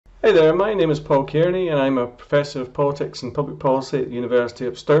Hi there, my name is Paul Cairney and I'm a Professor of Politics and Public Policy at the University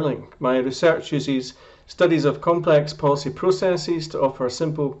of Stirling. My research uses studies of complex policy processes to offer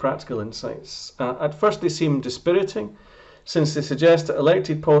simple practical insights. At first they seem dispiriting, since they suggest that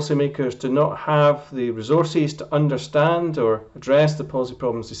elected policymakers do not have the resources to understand or address the policy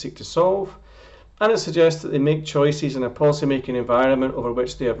problems they seek to solve, and it suggests that they make choices in a policymaking environment over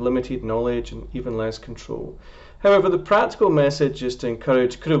which they have limited knowledge and even less control. However, the practical message is to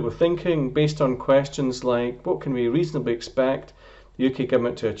encourage critical thinking based on questions like what can we reasonably expect the UK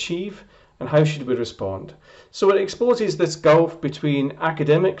government to achieve and how should we respond. So it exposes this gulf between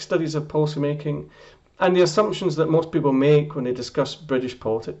academic studies of policymaking and the assumptions that most people make when they discuss British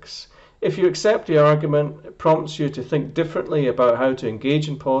politics. If you accept the argument, it prompts you to think differently about how to engage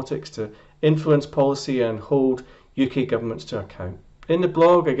in politics, to influence policy and hold UK governments to account. In the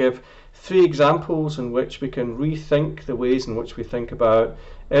blog, I give 3 examples in which we can rethink the ways in which we think about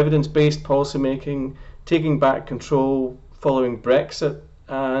evidence-based policymaking, taking back control following Brexit,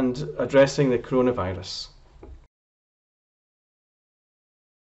 and addressing the coronavirus.